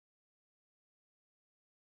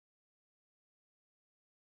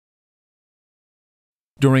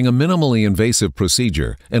During a minimally invasive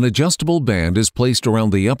procedure, an adjustable band is placed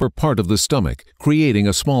around the upper part of the stomach, creating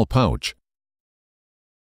a small pouch.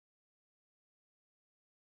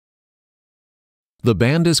 The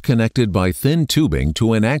band is connected by thin tubing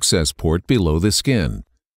to an access port below the skin.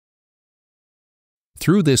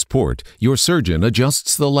 Through this port, your surgeon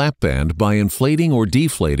adjusts the lap band by inflating or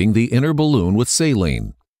deflating the inner balloon with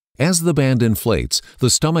saline. As the band inflates,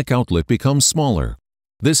 the stomach outlet becomes smaller.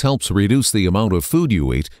 This helps reduce the amount of food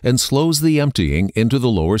you eat and slows the emptying into the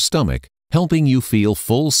lower stomach, helping you feel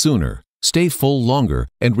full sooner, stay full longer,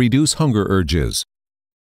 and reduce hunger urges.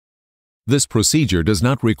 This procedure does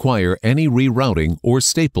not require any rerouting or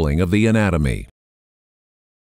stapling of the anatomy.